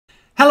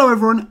Hello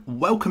everyone,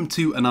 welcome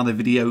to another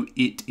video.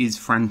 It is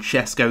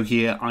Francesco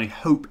here. I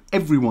hope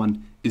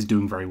everyone is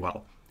doing very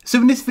well. So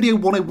in this video,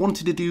 what I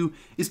wanted to do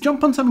is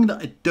jump on something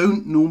that I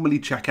don't normally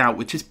check out,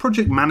 which is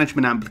project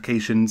management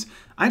applications.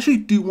 I actually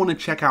do want to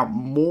check out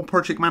more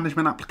project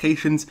management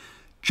applications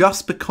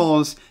just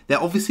because they're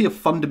obviously a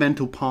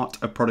fundamental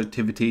part of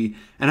productivity.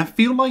 And I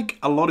feel like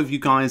a lot of you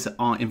guys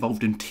are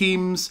involved in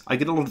teams. I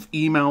get a lot of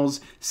emails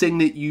saying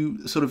that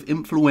you sort of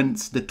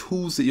influence the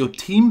tools that your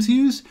teams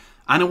use.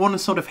 And I want to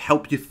sort of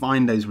help you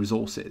find those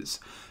resources.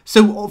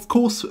 So of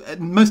course,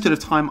 most of the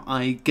time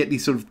I get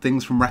these sort of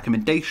things from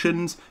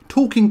recommendations,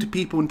 talking to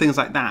people and things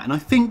like that. And I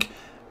think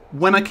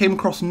when I came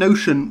across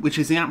Notion, which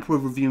is the app we're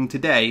reviewing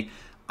today,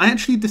 I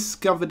actually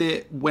discovered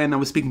it when I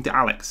was speaking to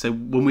Alex. So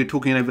when we were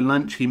talking over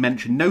lunch, he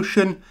mentioned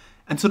Notion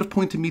and sort of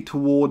pointed me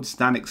towards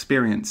that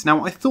experience.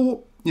 Now I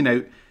thought, you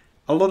know,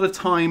 a lot of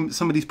time,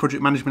 some of these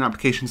project management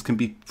applications can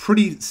be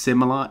pretty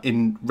similar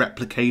in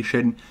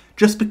replication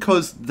just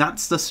because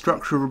that's the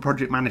structure of a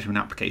project management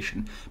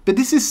application. But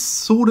this is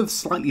sort of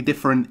slightly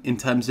different in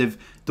terms of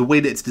the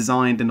way that it's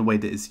designed and the way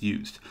that it's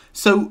used.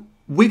 So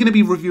we're going to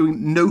be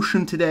reviewing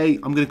Notion today.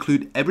 I'm going to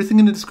include everything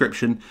in the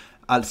description.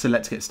 So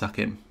let's get stuck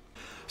in.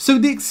 So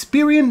the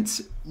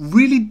experience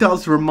really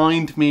does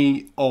remind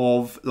me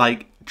of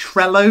like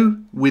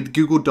Trello with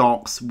Google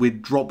Docs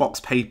with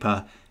Dropbox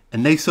Paper.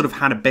 And they sort of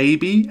had a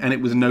baby, and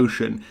it was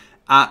Notion.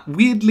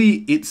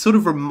 Weirdly, it's sort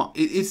of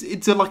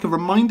it's like a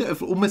reminder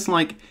of almost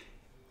like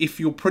if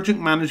your project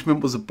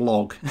management was a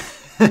blog,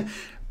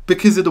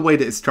 because of the way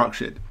that it's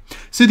structured.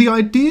 So the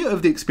idea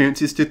of the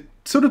experience is to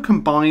sort of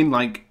combine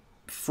like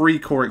three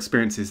core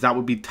experiences. That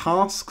would be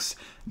tasks,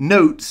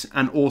 notes,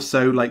 and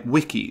also like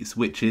wikis,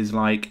 which is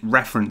like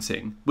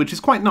referencing, which is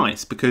quite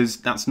nice because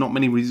that's not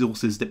many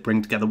resources that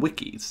bring together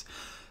wikis.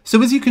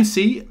 So as you can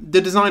see,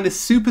 the design is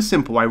super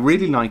simple. I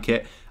really like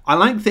it. I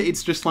like that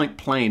it's just like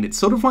plain. It's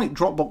sort of like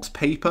Dropbox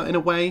Paper in a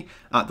way.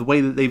 The way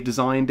that they've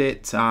designed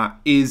it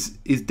is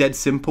dead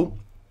simple.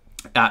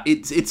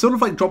 It's sort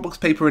of like Dropbox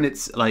Paper in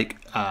its like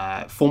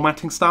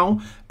formatting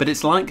style, but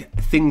it's like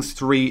Things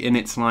 3 in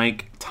its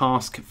like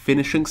task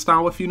finishing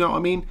style, if you know what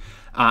I mean.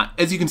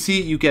 As you can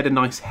see, you get a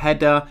nice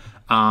header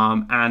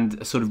and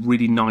a sort of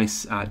really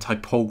nice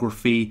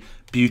typography,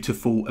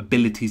 beautiful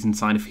abilities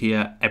inside of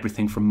here,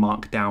 everything from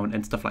Markdown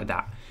and stuff like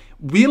that.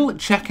 We'll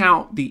check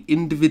out the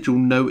individual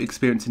note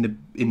experience in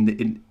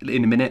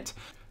a minute.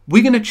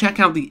 We're going to check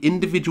out the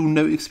individual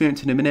note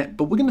experience in a minute,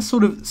 but we're going to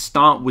sort of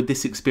start with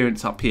this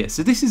experience up here.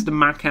 So this is the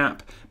Mac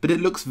app, but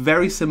it looks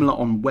very similar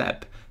on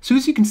web. So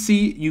as you can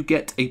see, you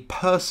get a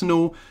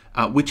personal,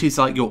 which is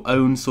like your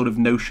own sort of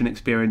Notion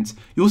experience.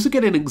 You also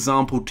get an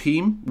example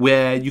team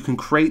where you can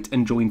create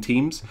and join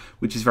teams,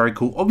 which is very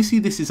cool. Obviously,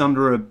 this is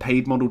under a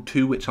paid model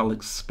too, which I'll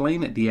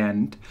explain at the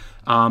end.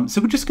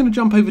 So we're just going to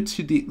jump over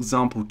to the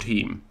example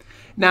team.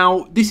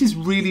 Now, this is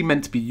really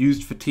meant to be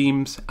used for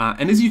teams,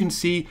 and as you can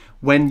see,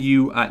 when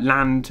you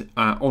land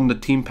on the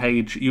team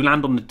page, you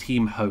land on the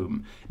team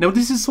home. Now,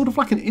 this is sort of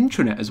like an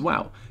intranet as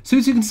well. So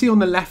as you can see on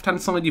the left-hand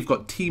side, you've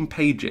got team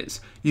pages.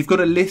 You've got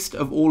a list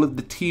of all of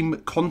the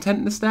team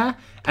content that's there,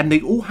 and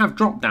they all have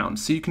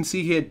drop-downs. So you can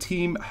see here,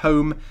 team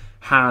home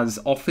has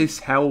office,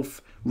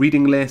 health,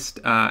 reading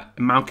list,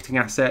 marketing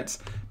assets,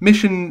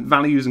 mission,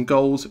 values and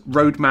goals,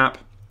 roadmap,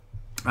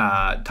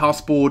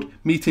 task board,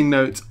 meeting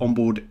notes,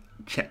 onboard,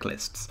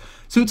 checklists.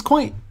 So it's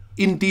quite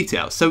in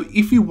detail. So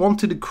if you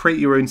wanted to create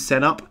your own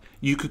setup,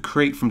 you could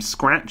create from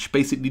scratch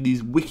basically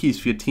these wikis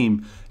for your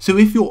team. So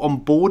if you're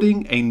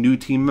onboarding a new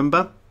team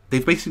member,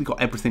 they've basically got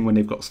everything when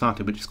they've got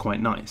started, which is quite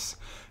nice.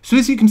 So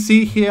as you can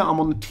see here, I'm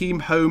on the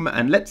team home,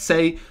 and let's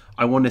say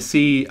I want to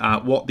see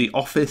what the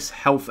office,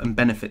 health and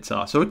benefits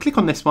are. So I click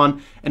on this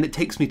one and it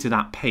takes me to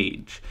that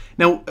page.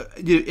 Now,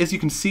 as you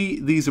can see,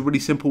 these are really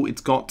simple.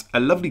 It's got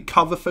a lovely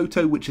cover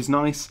photo, which is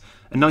nice.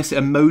 A nice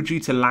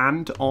emoji to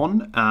land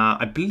on.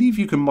 I believe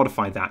you can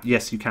modify that.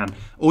 Yes, you can.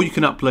 Or you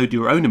can upload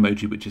your own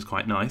emoji, which is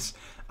quite nice.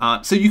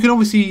 So you can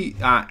obviously,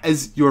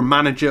 as you're a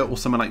manager or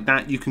someone like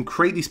that, you can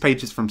create these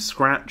pages from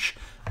scratch.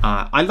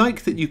 I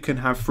like that you can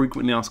have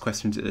frequently asked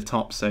questions at the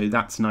top, so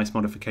that's a nice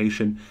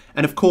modification.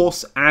 And of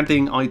course,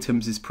 adding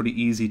items is pretty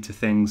easy to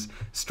things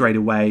straight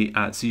away,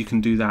 so you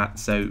can do that.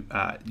 So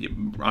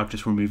I've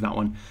just removed that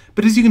one.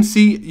 But as you can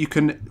see, you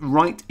can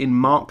write in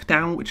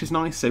Markdown, which is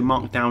nice. So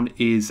Markdown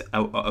is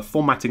a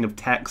formatting of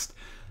text,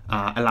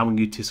 allowing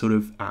you to sort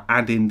of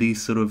add in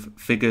these sort of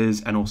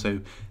figures and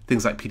also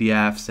things like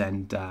PDFs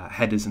and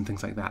headers and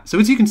things like that. So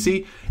as you can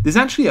see, there's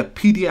actually a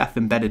PDF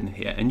embedded in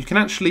here, and you can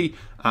actually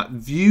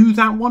view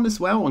that one as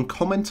well and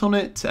comment on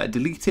it,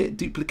 delete it,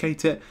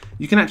 duplicate it.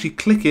 You can actually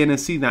click in and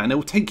see that, and it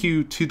will take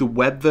you to the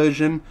web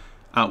version,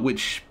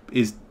 which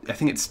is, I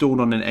think it's stored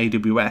on an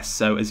AWS.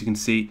 So as you can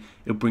see,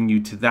 it'll bring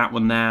you to that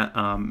one there.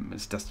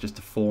 It's just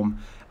a form.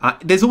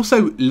 There's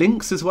also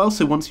links as well.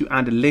 So once you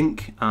add a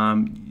link,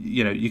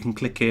 you know, you can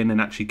click in and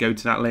actually go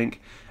to that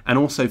link and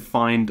also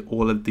find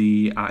all of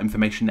the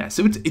information there.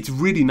 So it's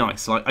really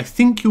nice. Like, I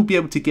think you'll be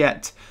able to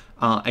get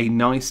a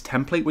nice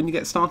template when you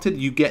get started.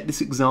 You get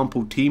this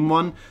example team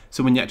one,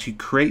 so when you actually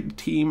create the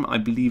team, I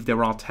believe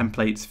there are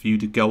templates for you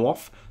to go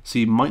off, so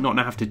you might not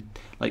have to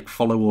like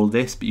follow all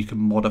this, but you can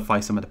modify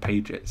some of the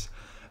pages.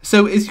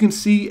 So as you can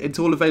see, it's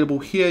all available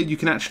here. You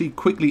can actually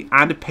quickly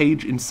add a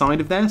page inside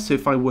of there. So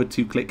if I were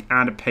to click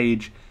add a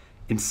page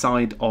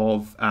inside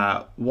of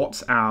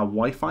what's our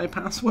Wi-Fi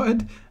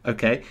password,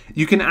 okay,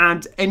 you can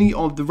add any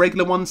of the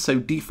regular ones, so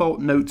default,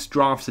 notes,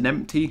 drafts, and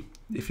empty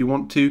if you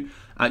want to.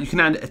 You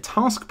can add a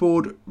task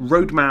board,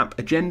 roadmap,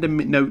 agenda,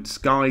 notes,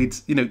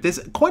 guides. You know, there's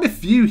quite a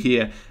few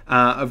here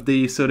of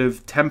the sort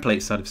of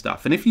template side of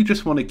stuff. And if you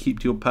just want to keep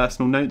to your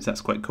personal notes,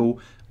 that's quite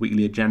cool.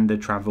 Weekly agenda,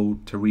 travel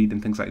to read,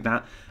 and things like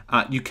that.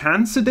 You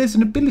can. So there's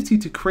an ability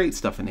to create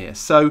stuff in here.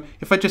 So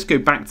if I just go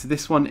back to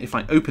this one, if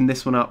I open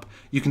this one up,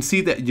 you can see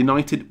that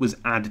United was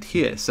added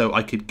here. So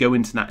I could go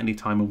into that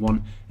anytime I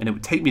want, and it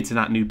would take me to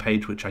that new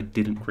page, which I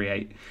didn't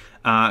create.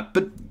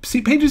 But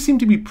see, pages seem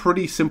to be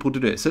pretty simple to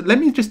do it. So let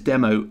me just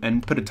demo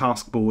and put a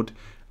task board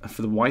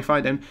for the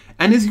Wi-Fi down.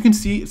 And as you can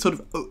see, it's sort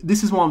of,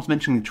 this is why I was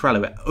mentioning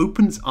Trello. It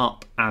opens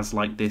up as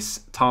like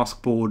this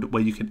task board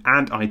where you can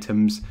add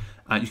items.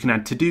 You can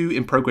add to do,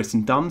 in progress,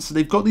 and done. So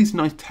they've got these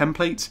nice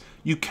templates.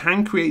 You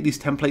can create these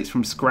templates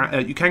from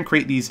scratch. You can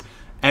create these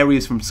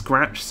areas from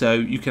scratch. So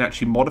you can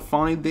actually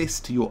modify this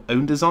to your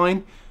own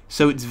design.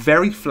 So it's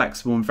very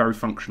flexible and very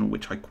functional,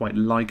 which I quite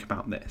like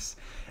about this.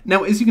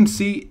 Now, as you can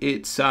see,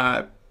 it's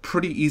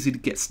pretty easy to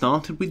get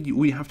started with.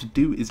 All you have to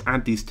do is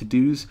add these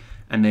to-dos,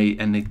 and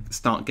they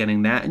start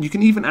getting there. And you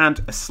can even add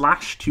a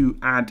slash to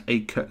add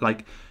a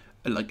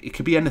like it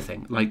could be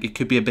anything. Like it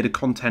could be a bit of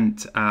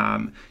content.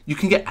 You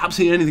can get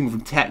absolutely anything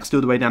from text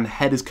all the way down to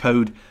headers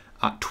code,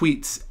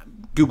 tweets,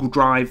 Google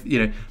Drive.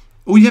 You know,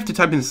 all you have to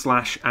type in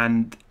slash,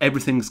 and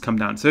everything's come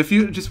down. So if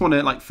you just want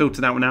to like filter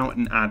that one out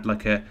and add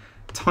like a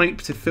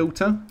type to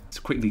filter, let's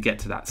quickly get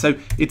to that. So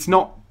it's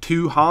not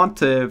too hard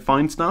to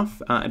find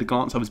stuff at a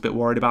glance. I was a bit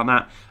worried about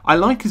that. I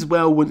like as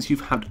well, once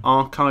you've had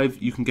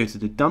archive, you can go to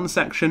the done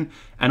section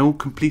and all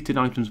completed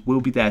items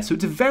will be there. So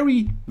it's a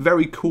very,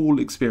 very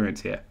cool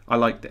experience here. I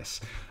like this.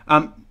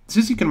 So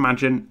as you can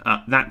imagine,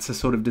 that's a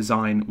sort of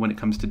design when it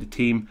comes to the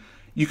team.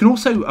 You can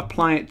also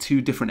apply it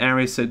to different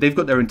areas. So they've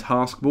got their own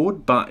task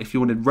board, but if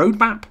you wanted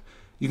roadmap,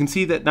 you can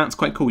see that that's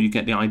quite cool. You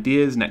get the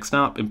ideas, next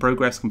up, in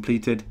progress,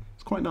 completed.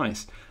 It's quite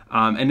nice.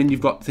 And then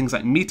you've got things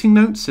like meeting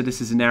notes. So this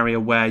is an area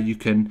where you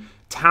can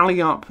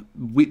tally up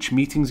which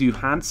meetings you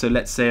had. So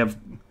let's say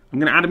I'm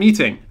going to add a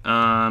meeting. So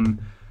I'm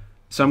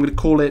going to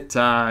call it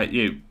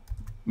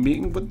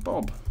meeting with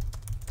Bob.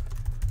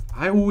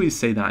 I always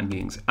say that in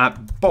meetings.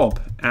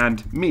 Bob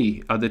and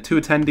me are the two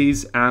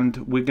attendees, and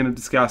we're going to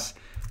discuss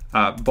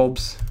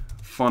Bob's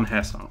fun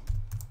hairstyle.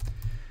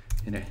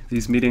 You know,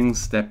 these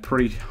meetings, they're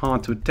pretty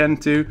hard to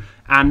attend to.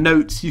 And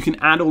notes, you can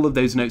add all of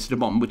those notes to the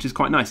bottom, which is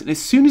quite nice. And as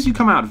soon as you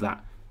come out of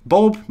that,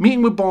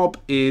 meeting with Bob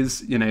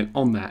is, you know,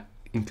 on there,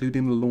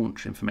 including the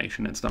launch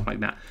information and stuff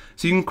like that.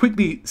 So you can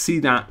quickly see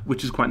that,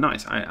 which is quite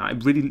nice. I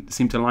really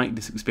seem to like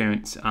this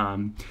experience,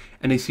 and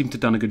they seem to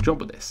have done a good job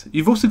with this.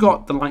 You've also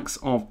got the likes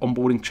of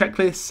onboarding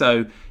checklists.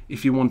 So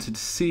if you wanted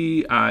to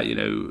see, you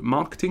know,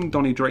 marketing,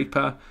 Donnie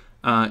Draper,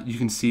 you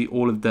can see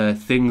all of the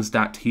things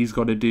that he's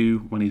got to do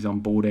when he's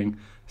onboarding.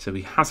 So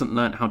he hasn't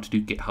learned how to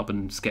do GitHub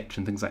and Sketch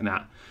and things like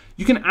that.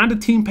 You can add a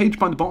team page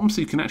by the bottom,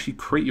 so you can actually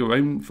create your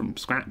own from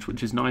scratch,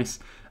 which is nice.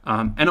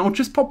 And I'll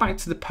just pop back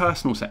to the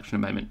personal section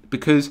in a moment,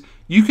 because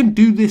you can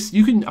do this,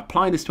 you can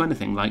apply this to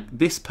anything. Like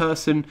this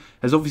person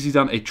has obviously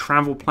done a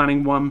travel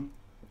planning one.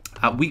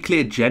 Weekly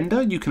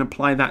agenda, you can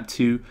apply that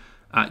to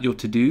your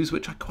to-dos,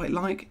 which I quite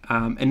like.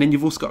 And then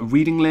you've also got a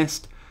reading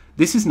list.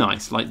 This is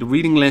nice. Like the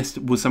reading list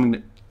was something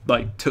that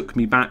like took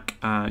me back.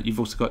 You've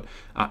also got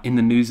in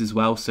the news as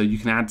well, so you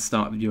can add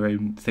start your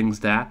own things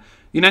there.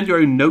 You can add your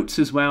own notes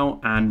as well,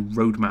 and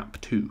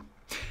roadmap too.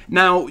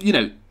 Now, you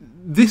know,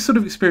 this sort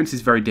of experience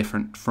is very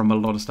different from a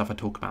lot of stuff I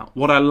talk about.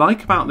 What I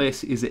like about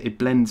this is that it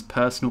blends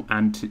personal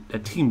and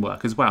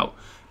teamwork as well,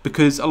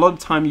 because a lot of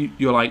the time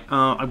you're like,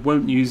 I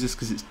won't use this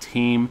because it's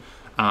team.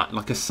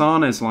 Like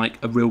Asana is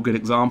like a real good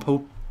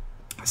example.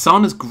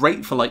 Asana's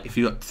great for like if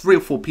you've got 3 or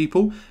 4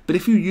 people, but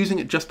if you're using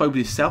it just by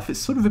yourself, it's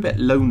sort of a bit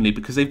lonely,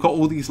 because they've got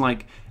all these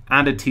like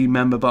add a team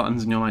member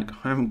buttons, and you're like,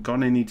 I haven't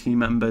got any team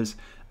members.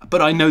 But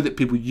I know that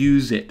people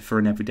use it for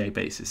an everyday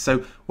basis. So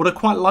what I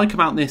quite like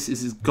about this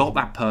is it's got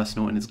that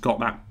personal and it's got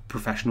that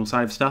professional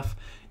side of stuff.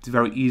 It's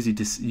very easy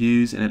to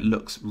use and it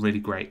looks really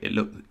great.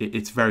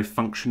 It's very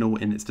functional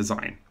in its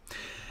design.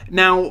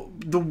 Now,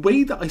 the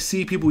way that I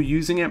see people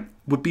using it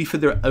would be for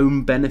their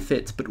own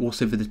benefit, but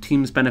also for the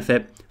team's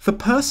benefit. For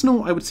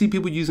personal, I would see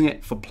people using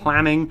it for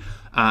planning,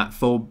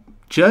 for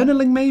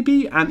journaling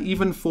maybe, and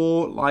even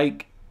for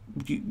like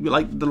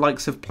the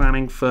likes of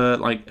planning for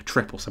like a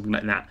trip or something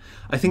like that.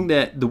 I think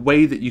that the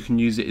way that you can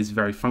use it is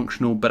very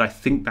functional, but I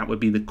think that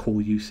would be the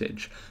core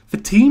usage. For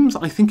teams,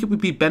 I think it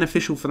would be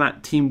beneficial for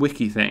that team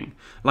wiki thing.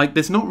 Like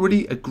there's not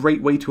really a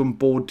great way to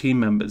onboard team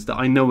members that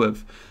I know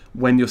of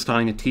when you're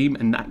starting a team,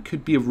 and that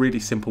could be a really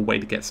simple way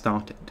to get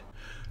started.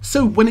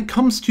 So when it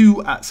comes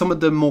to some of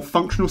the more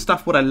functional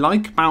stuff, what I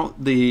like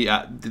about the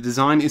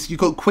design is you've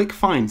got quick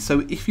find.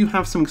 So if you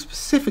have something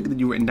specific that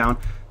you've written down,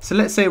 so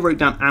let's say I wrote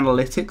down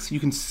analytics, you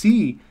can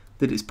see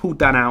that it's pulled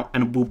that out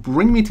and will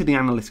bring me to the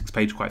analytics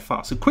page quite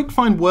fast. So quick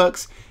find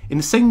works in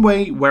the same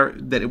way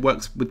that it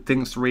works with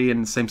Things 3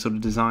 and the same sort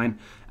of design,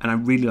 and I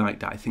really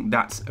like that. I think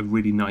that's a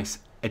really nice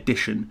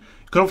addition.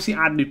 You can obviously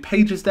add new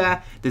pages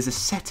there. There's a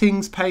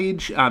settings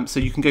page, so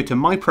you can go to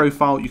my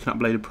profile, you can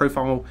upload a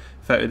profile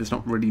photo. There's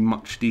not really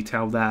much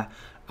detail there.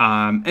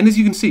 And as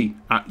you can see,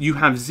 you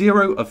have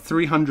 0 of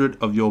 300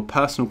 of your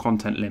personal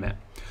content limit.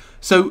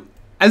 So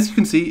as you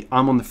can see,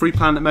 I'm on the free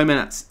plan at the moment.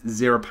 That's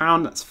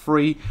 £0, that's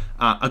free.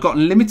 I've got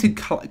unlimited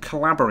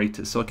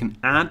collaborators, so I can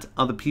add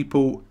other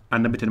people,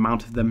 unlimited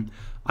amount of them.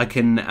 I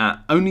can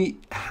only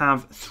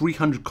have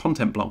 300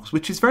 content blocks,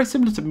 which is very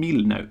similar to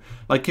Milano.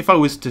 Like if I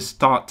was to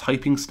start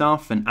typing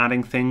stuff and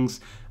adding things,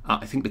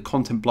 I think the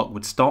content block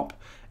would stop.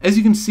 As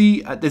you can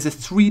see, there's a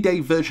 3-day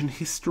version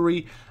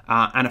history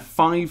and a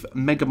 5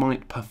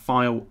 megabyte per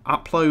file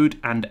upload,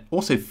 and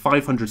also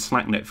 500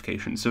 Slack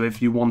notifications. So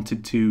if you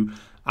wanted to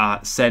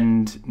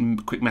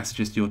send quick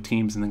messages to your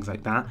teams and things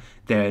like that,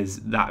 there's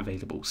that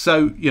available.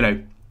 So, you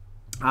know,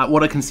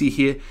 what I can see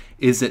here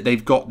is that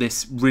they've got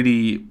this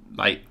really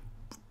like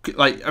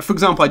for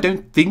example, I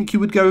don't think you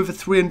would go over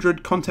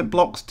 300 content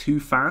blocks too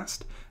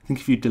fast. I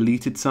think if you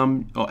deleted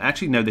some, or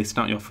actually no, they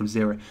start you off from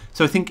 0.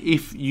 So I think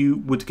if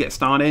you were to get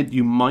started,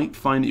 you might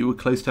find that you were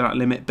close to that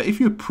limit. But if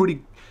you're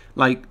pretty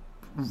like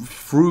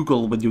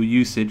frugal with your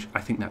usage,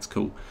 I think that's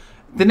cool.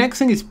 The next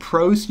thing is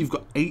pros. You've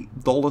got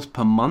 $8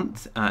 per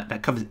month.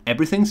 That covers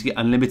everything. So you get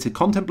unlimited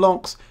content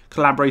blocks,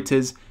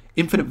 collaborators,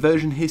 infinite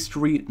version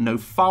history, no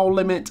file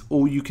limit,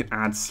 or you can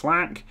add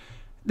Slack.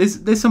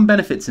 There's some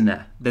benefits in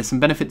there. There's some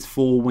benefits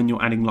for when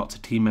you're adding lots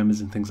of team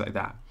members and things like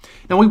that.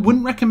 Now, I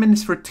wouldn't recommend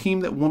this for a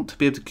team that want to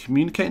be able to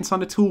communicate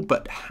inside a tool,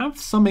 but have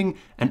something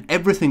and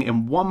everything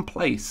in one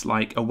place,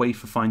 like a way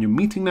to find your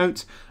meeting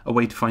notes, a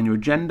way to find your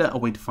agenda, a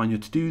way to find your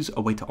to-dos,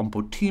 a way to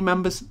onboard team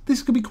members.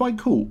 This could be quite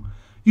cool.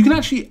 You can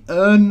actually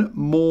earn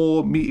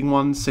more meeting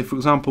ones. So for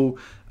example,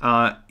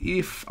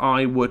 if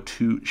I were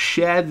to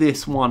share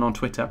this one on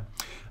Twitter,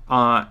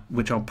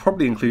 which I'll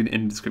probably include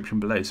in the description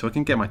below, so I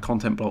can get my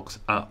content blocks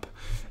up.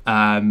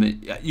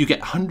 You get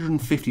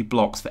 150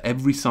 blocks for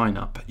every sign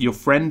up. Your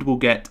friend will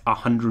get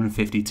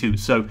 152.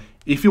 So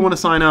if you want to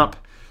sign up,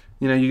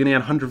 you know, you're going to get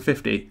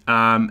 150,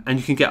 and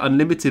you can get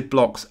unlimited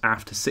blocks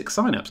after 6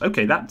 signups.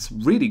 Okay, that's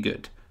really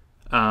good.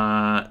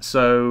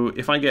 So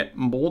if I get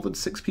more than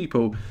 6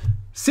 people,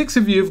 6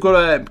 of you have got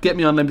to get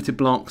me unlimited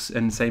blocks,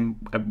 and same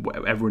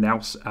everyone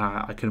else,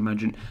 I can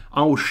imagine.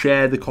 I will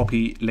share the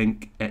copy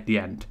link at the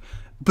end.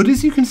 But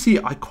as you can see,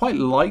 I quite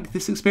like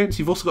this experience.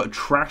 You've also got a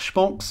trash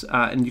box,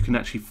 and you can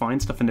actually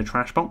find stuff in the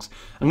trash box.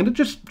 I'm going to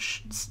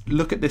just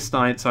look at this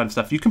side of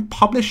stuff. You can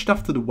publish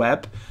stuff to the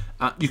web.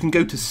 You can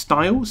go to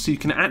style, so you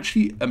can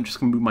actually, I'm just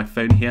going to move my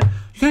phone here.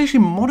 You can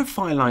actually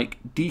modify like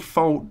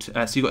default,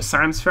 so you've got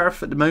sans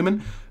serif at the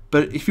moment,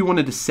 but if you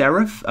wanted a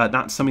serif,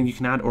 that's something you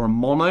can add, or a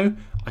mono.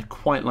 I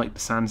quite like the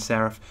sans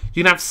serif.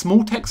 You can have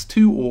small text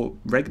too, or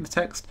regular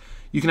text.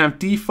 You can have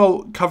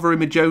default cover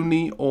image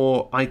only,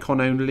 or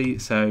icon only,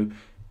 so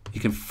you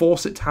can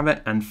force it to have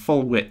it, and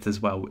full width as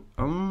well.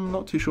 I'm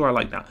not too sure I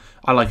like that.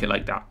 I like it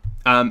like that.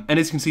 And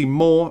as you can see,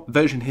 more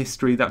version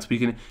history. That's where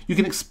you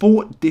can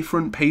export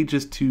different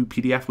pages to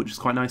PDF, which is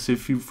quite nice. So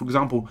if you, for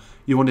example,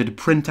 you wanted to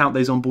print out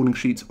those onboarding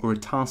sheets or a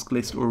task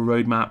list or a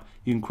roadmap,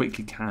 you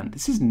can.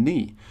 This is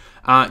neat.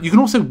 You can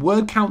also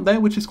word count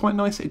there, which is quite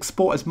nice.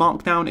 Export as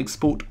Markdown,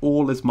 export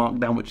all as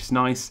Markdown, which is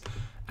nice.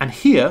 And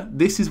here,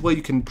 this is where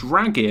you can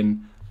drag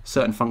in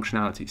certain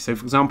functionality. So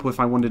for example, if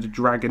I wanted to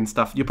drag in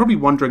stuff, you're probably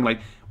wondering like,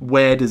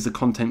 where does the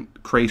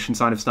content creation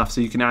side of stuff?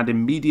 So you can add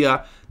in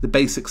media, the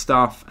basic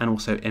stuff, and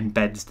also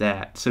embeds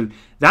there. So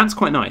that's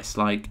quite nice.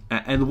 Like,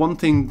 and one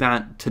thing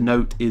that to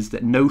note is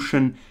that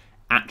Notion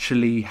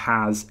actually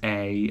has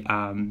a,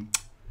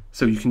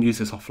 so you can use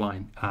this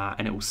offline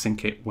and it will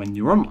sync it when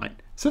you're online.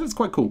 So that's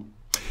quite cool.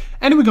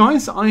 Anyway,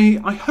 guys,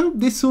 I hope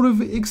this sort of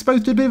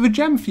exposed a bit of a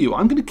gem for you.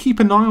 I'm going to keep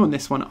an eye on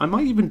this one. I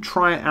might even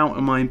try it out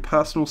on my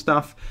personal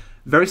stuff.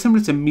 Very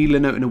similar to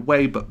Milano in a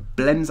way, but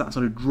blends that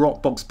sort of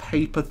Dropbox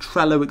Paper,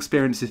 Trello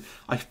experiences.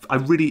 I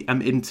really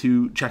am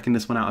into checking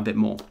this one out a bit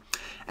more.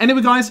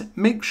 Anyway, guys,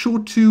 make sure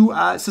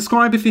to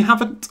subscribe if you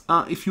haven't.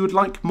 If you would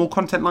like more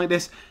content like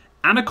this,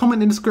 add a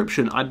comment in the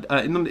description,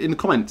 in the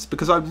comments,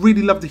 because I'd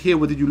really love to hear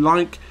whether you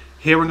like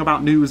hearing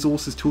about new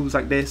resources, tools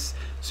like this.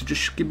 So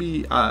just give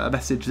me a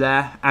message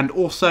there. And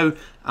also,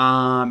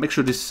 make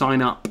sure to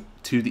sign up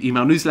to the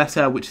email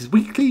newsletter, which is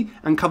weekly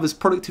and covers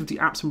productivity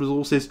apps and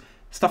resources.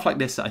 Stuff like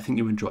this that I think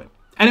you'll enjoy.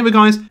 Anyway,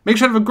 guys, make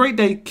sure to have a great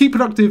day, keep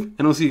productive,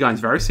 and I'll see you guys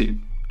very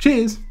soon.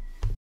 Cheers!